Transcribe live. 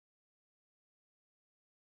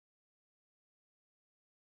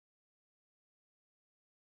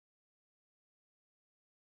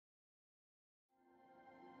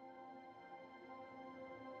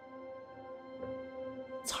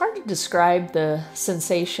It's hard to describe the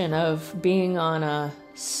sensation of being on a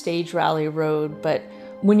stage rally road, but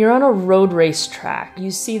when you're on a road race track,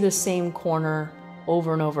 you see the same corner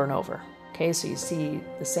over and over and over. Okay, so you see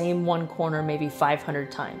the same one corner maybe 500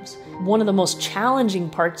 times. One of the most challenging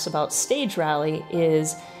parts about stage rally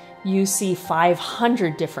is you see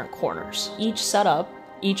 500 different corners. Each setup,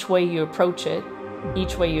 each way you approach it,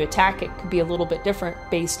 each way you attack it could be a little bit different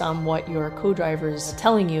based on what your co-driver is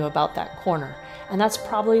telling you about that corner. And that's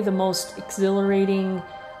probably the most exhilarating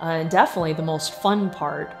and definitely the most fun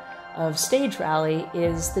part of stage rally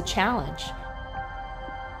is the challenge.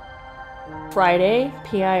 Friday,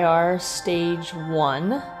 PIR Stage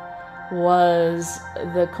 1 was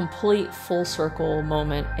the complete full circle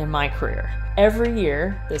moment in my career. Every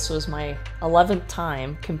year, this was my 11th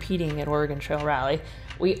time competing at Oregon Trail Rally,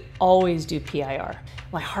 we always do PIR.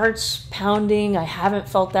 My heart's pounding, I haven't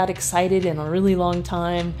felt that excited in a really long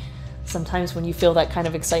time. Sometimes when you feel that kind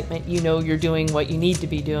of excitement, you know you're doing what you need to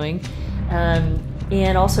be doing.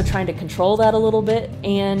 And also trying to control that a little bit.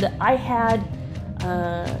 And I had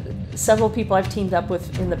several people I've teamed up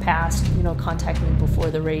with in the past, contact me before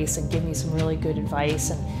the race and give me some really good advice.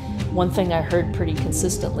 And one thing I heard pretty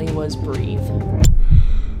consistently was breathe.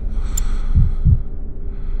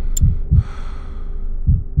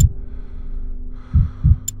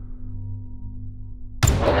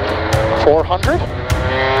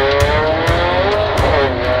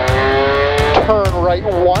 Turn right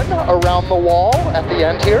 1 around the wall at the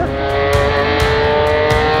end here.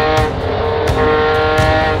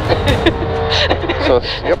 So,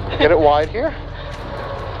 yep, get it wide here.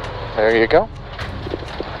 There you go.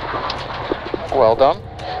 Well done.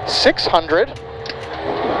 600.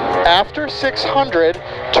 After 600,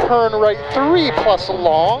 turn right 3 plus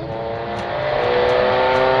long.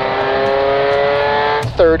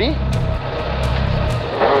 30.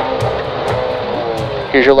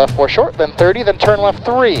 Here's your left 4 short, then 30, then turn left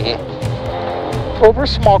 3. Over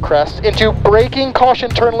small crest, into braking, caution,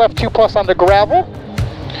 turn left 2 plus onto gravel.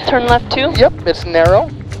 Turn left 2? Yep, it's narrow.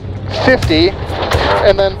 50,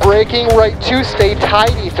 and then braking right 2, stay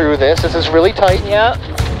tidy through this. This is really tight. Yep.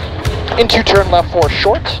 Into turn left 4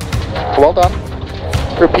 short. Well done.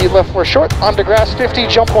 Repeat left 4 short, onto grass 50,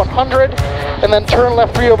 jump 100, and then turn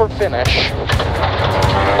left 3 over finish.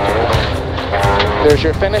 There's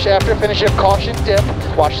your finish. After finish, you have caution, dip.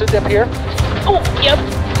 Watch the dip here. Oh, yep.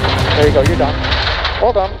 There you go, you're done.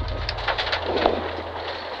 Well done.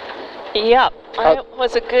 Yep, that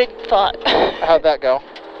was a good thought. How'd that go?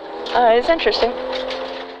 It's interesting.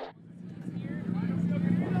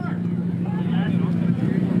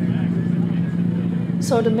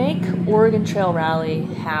 So to make Oregon Trail Rally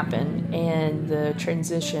happen and the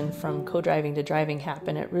transition from co-driving to driving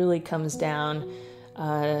happen, it really comes down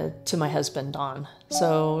to my husband, Don.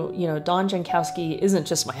 So, Don Jankowski isn't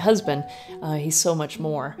just my husband, he's so much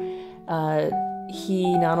more.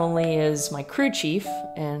 He not only is my crew chief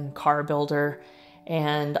and car builder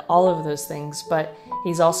and all of those things, but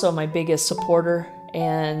he's also my biggest supporter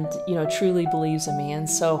and, truly believes in me. And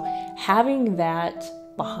so having that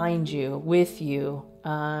behind you, with you,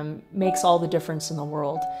 makes all the difference in the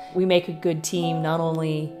world. We make a good team, not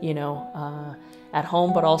only, at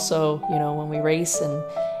home, but also, when we race, and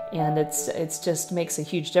it's just makes a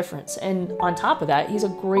huge difference. And on top of that, he's a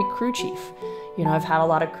great crew chief. I've had a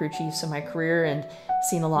lot of crew chiefs in my career and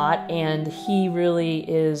seen a lot, and he really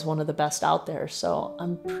is one of the best out there. So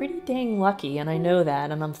I'm pretty dang lucky, and I know that,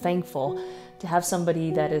 and I'm thankful to have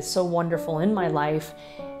somebody that is so wonderful in my life,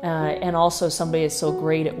 and also somebody that's so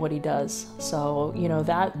great at what he does. So,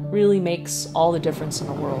 that really makes all the difference in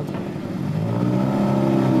the world.